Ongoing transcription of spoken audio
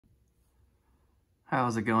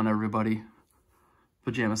How's it going, everybody?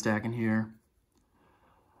 Pajama Stacking here.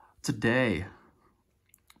 Today,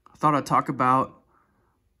 I thought I'd talk about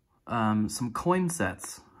some coin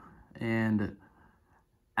sets and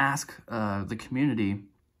ask the community.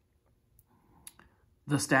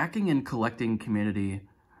 The stacking and collecting community,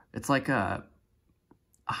 it's like a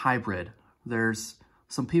hybrid. There's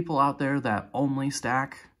some people out there that only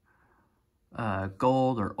stack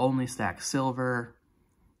gold or only stack silver,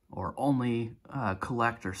 or only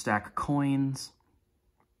collect or stack coins,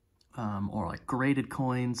 or like graded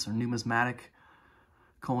coins or numismatic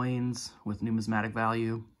coins with numismatic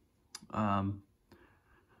value. Like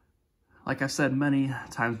I've said many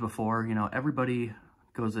times before, you know, everybody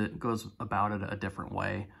goes about it a different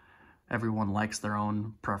way. Everyone likes their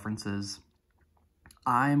own preferences.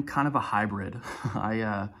 I'm kind of a hybrid.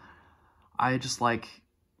 I just like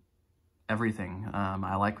everything.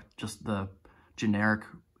 I like just the generic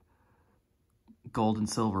gold and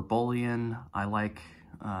silver bullion. I like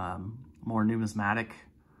more numismatic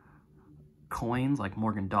coins like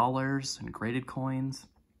Morgan dollars and graded coins.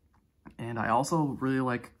 And I also really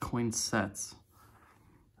like coin sets.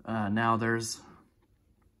 Now there's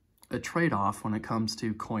a trade-off when it comes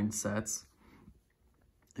to coin sets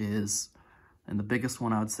and the biggest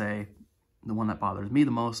one I would say, the one that bothers me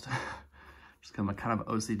the most, just because I'm kind of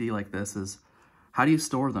OCD like this, is how do you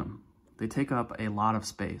store them? They take up a lot of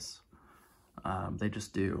space. They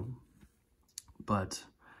just do. But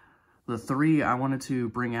the three I wanted to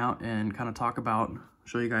bring out and kind of talk about,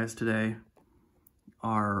 show you guys today,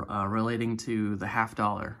 are relating to the half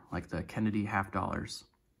dollar, like the Kennedy half dollars.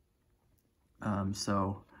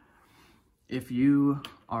 So if you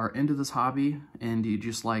are into this hobby and you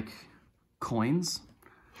just like coins,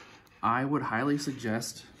 I would highly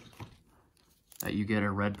suggest that you get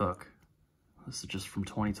a red book. This is just from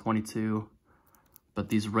 2022, but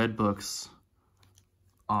these red books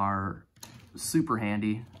are super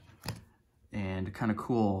handy and kind of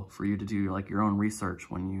cool for you to do like your own research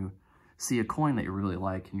when you see a coin that you really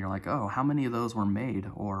like and you're like, oh, how many of those were made,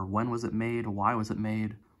 or when was it made, why was it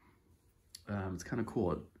made? It's kind of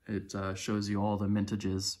cool. It shows you all the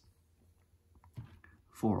mintages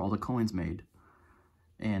for all the coins made.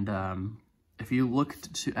 And if you look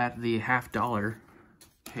at the half dollar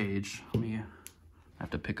page, I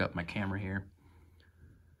have to pick up my camera here.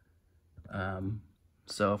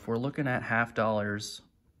 So if we're looking at half dollars,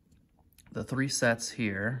 the three sets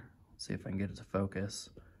here, let's see if I can get it to focus.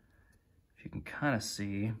 If you can kind of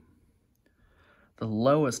see, the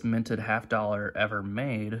lowest minted half dollar ever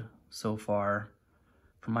made so far,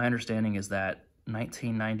 from my understanding, is that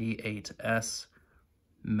 1998 S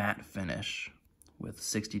matte finish with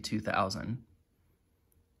 62,000.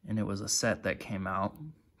 And it was a set that came out.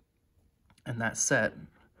 And that set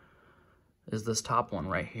is this top one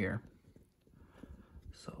right here.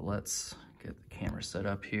 So let's get the camera set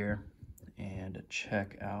up here and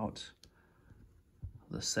check out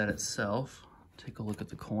the set itself. Take a look at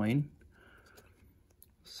the coin.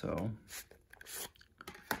 So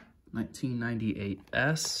 1998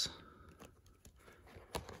 S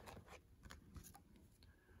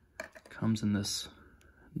comes in this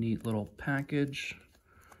neat little package.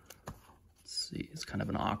 Let's see, it's kind of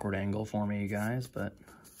an awkward angle for me, you guys, but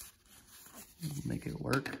we'll make it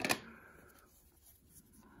work.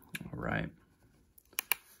 All right.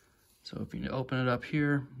 So if you open it up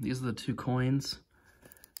here, these are the two coins,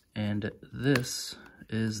 and this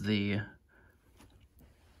is the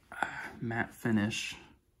matte finish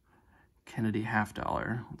Kennedy half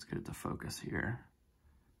dollar. Let's get it to focus here.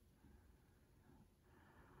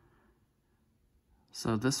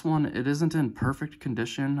 So this one, it isn't in perfect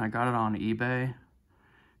condition. I got it on eBay.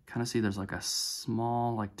 Kind of see there's like a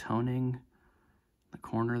small like toning in the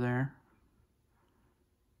corner there.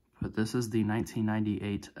 But this is the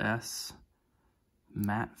 1998 S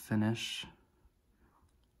matte finish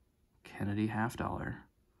Kennedy half dollar,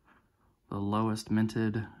 the lowest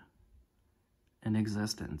minted in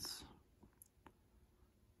existence.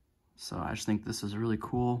 So I just think this is really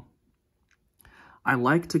cool. I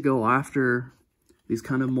like to go after these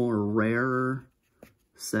kind of more rarer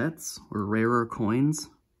sets or rarer coins,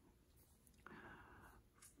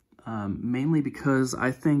 mainly because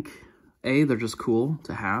I think, A, they're just cool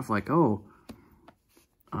to have, like, oh,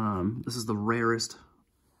 this is the rarest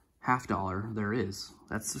half dollar there is.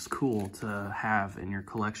 That's just cool to have in your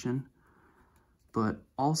collection. But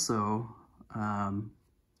also,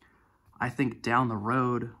 I think down the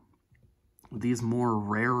road, these more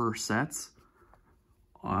rarer sets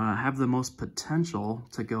have the most potential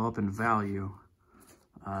to go up in value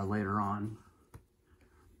later on.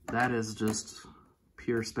 That is just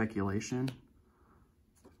pure speculation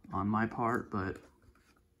on my part, but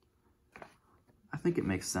think it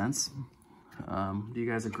makes sense. Do you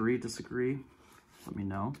guys agree, disagree? Let me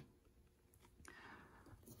know.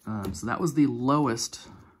 So that was the lowest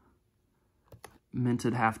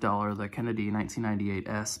minted half dollar, the Kennedy 1998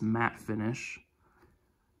 S matte finish.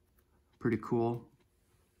 Pretty cool.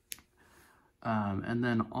 And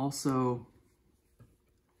then also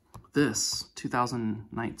this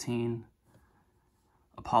 2019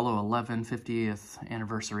 Apollo 11 50th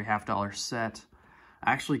anniversary half dollar set.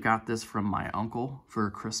 I actually got this from my uncle for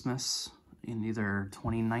Christmas in either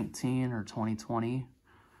 2019 or 2020.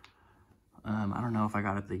 I don't know if I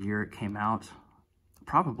got it the year it came out.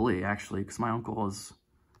 Probably, actually, because my uncle is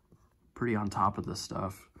pretty on top of this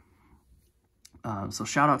stuff. So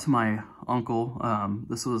shout out to my uncle.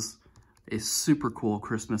 This was a super cool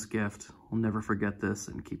Christmas gift. We'll never forget this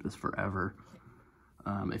and keep this forever.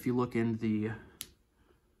 If you look in the,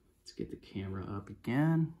 let's get the camera up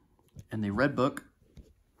again, in the red book,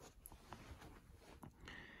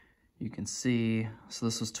 you can see, so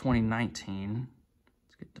this was 2019.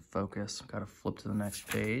 Let's get to focus. Got to flip to the next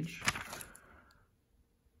page.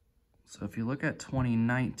 So if you look at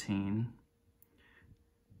 2019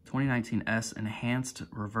 S Enhanced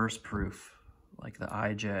Reverse Proof, like the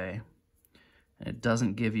IJ, and it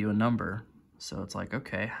doesn't give you a number. So it's like,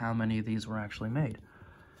 okay, how many of these were actually made?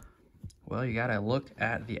 Well, you gotta look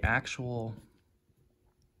at the actual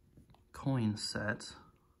coin set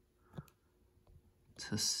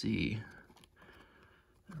to see.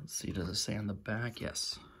 Let's see, does it say on the back?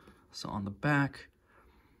 Yes. So on the back,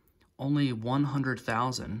 only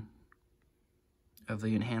 100,000 of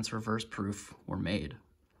the Enhanced Reverse Proof were made.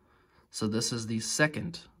 So this is the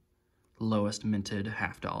second lowest minted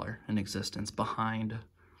half dollar in existence, behind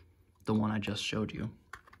the one I just showed you.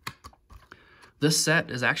 This set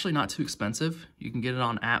is actually not too expensive. You can get it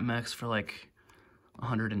on APMEX for like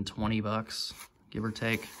 120 bucks, give or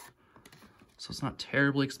take. So it's not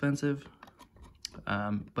terribly expensive,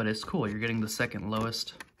 but it's cool. You're getting the second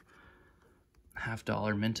lowest half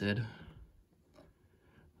dollar minted.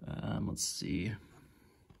 Let's see.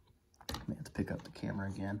 I have to pick up the camera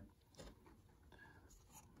again.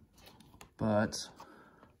 But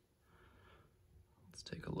let's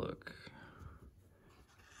take a look.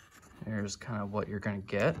 Here's kind of what you're gonna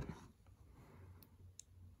get.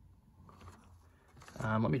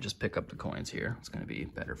 Let me just pick up the coins here. It's gonna be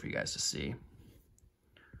better for you guys to see.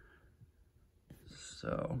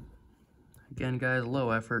 So, again, guys, low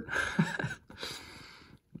effort.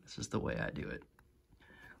 This is the way I do it.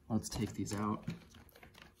 Let's take these out.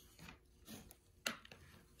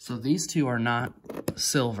 So these two are not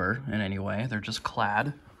silver in any way. They're just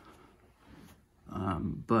clad.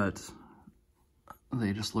 But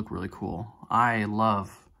they just look really cool. I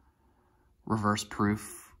love reverse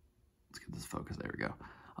proof. Let's get this focus. There we go.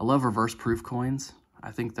 I love reverse proof coins.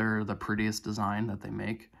 I think they're the prettiest design that they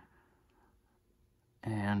make.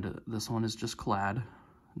 And this one is just clad,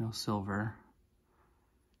 no silver.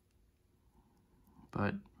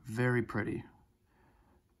 But very pretty.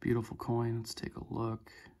 Beautiful coin. Let's take a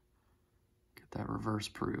look. Get that reverse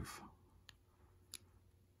proof.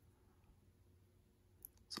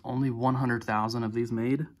 It's only 100,000 of these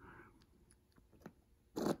made.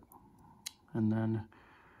 And then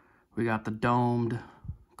we got the domed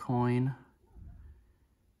coin.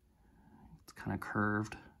 It's kind of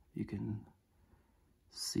curved. You can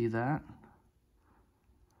see that.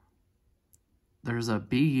 There's a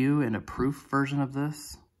BU and a proof version of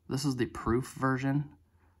this. This is the proof version.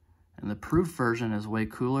 And the proof version is way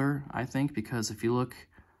cooler, I think, because if you look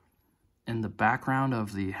in the background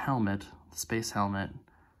of the helmet, the space helmet,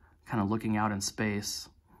 kind of looking out in space,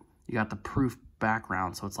 you got the proof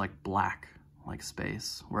background, so it's like black, like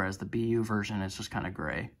space. Whereas the BU version is just kind of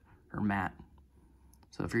gray or matte.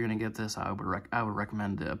 So if you're gonna get this, I would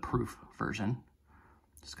recommend the proof version,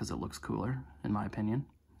 just because it looks cooler, in my opinion.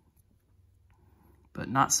 But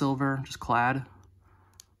not silver, just clad,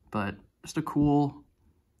 but just a cool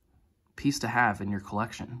piece to have in your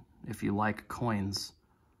collection if you like coins,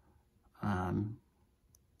 and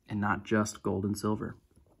not just gold and silver.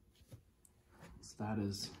 So that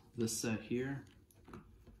is this set here.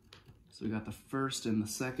 So we got the first and the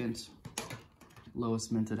second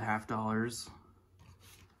lowest minted half dollars.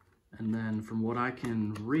 And then from what I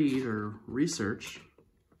can read or research,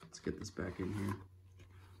 let's get this back in here,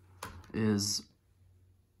 is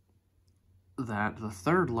that the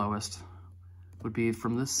third lowest would be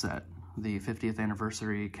from this set, the 50th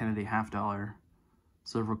anniversary Kennedy half dollar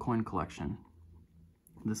silver coin collection.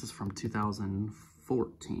 This is from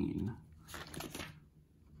 2014,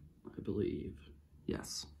 I believe.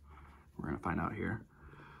 Yes, we're gonna find out here.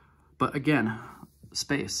 But again,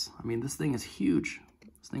 space. I mean, this thing is huge.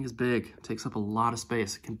 This thing is big. It takes up a lot of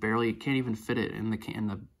space. It can't even fit it in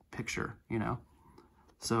the picture, you know?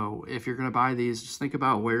 So if you're gonna buy these, just think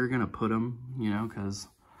about where you're gonna put them, you know, because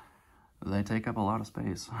they take up a lot of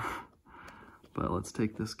space. But let's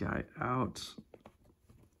take this guy out.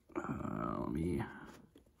 I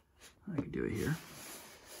can do it here.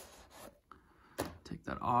 Take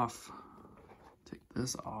that off. Take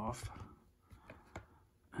this off.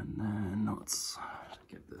 And then let's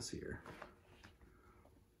get this here.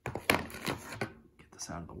 Get this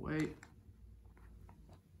out of the way.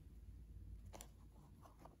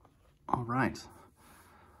 All right.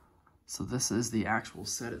 So this is the actual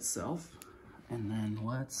set itself. And then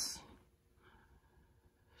let's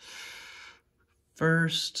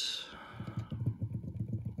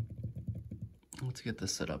get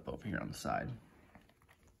this set up over here on the side.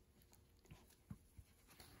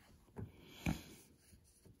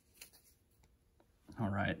 All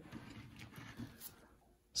right.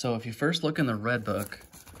 So if you first look in the red book,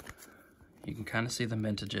 you can kind of see the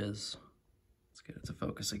mintages. Let's get it to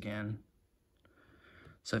focus again.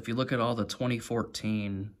 So if you look at all the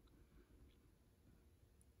 2014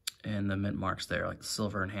 and the mint marks there, like the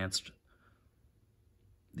silver enhanced,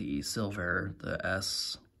 the silver, the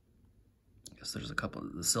S, I guess there's a couple,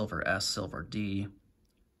 the silver S, silver D,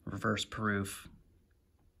 reverse proof.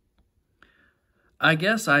 I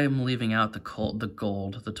guess I am leaving out the gold, the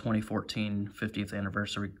 2014 50th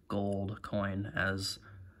anniversary gold coin as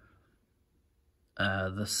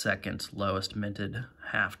the second lowest minted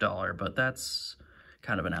 $50, but that's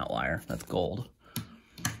kind of an outlier. That's gold.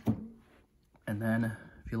 And then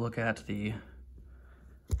if you look at the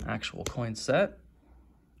actual coin set,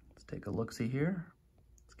 let's take a look-see here.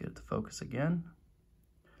 Let's get it to focus again.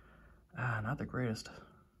 Not the greatest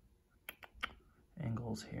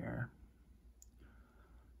angles here.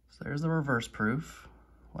 So there's the reverse proof.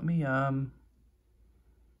 Let me, kind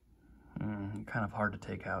of hard to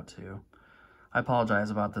take out too. I apologize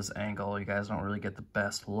about this angle. You guys don't really get the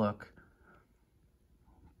best look,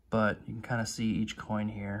 but you can kind of see each coin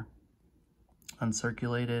here.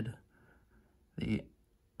 Uncirculated, the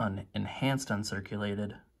enhanced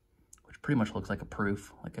uncirculated, which pretty much looks like a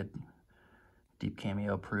proof, like a deep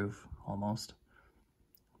cameo proof almost.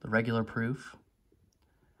 The regular proof,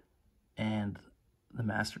 and the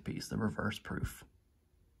masterpiece, the reverse proof.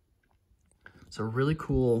 So really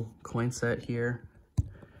cool coin set here,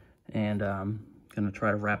 and I'm gonna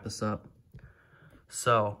try to wrap this up.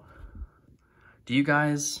 So, do you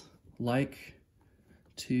guys like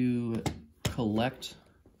to collect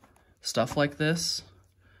stuff like this?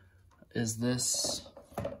 Is this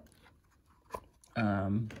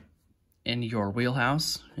in your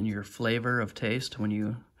wheelhouse, in your flavor of taste when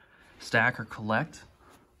you stack or collect?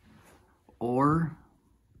 Or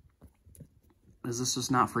is this just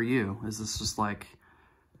not for you? Is this just like,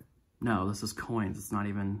 no, this is coins. It's not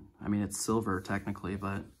even, I mean, it's silver technically,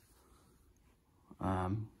 but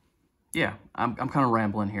yeah, I'm kind of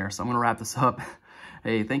rambling here, so I'm gonna wrap this up.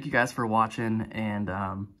 Hey, thank you guys for watching, and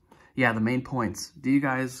yeah, the main points. Do you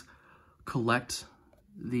guys collect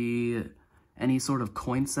any sort of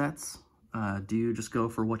coin sets? Do you just go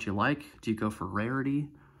for what you like? Do you go for rarity?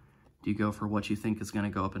 Do you go for what you think is gonna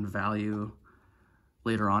go up in value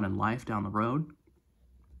later on in life down the road?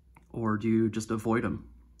 Or do you just avoid them?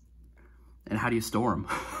 And how do you store them?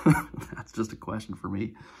 That's just a question for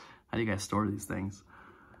me. How do you guys store these things?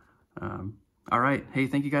 All right. Hey,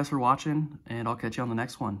 thank you guys for watching, and I'll catch you on the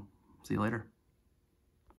next one. See you later.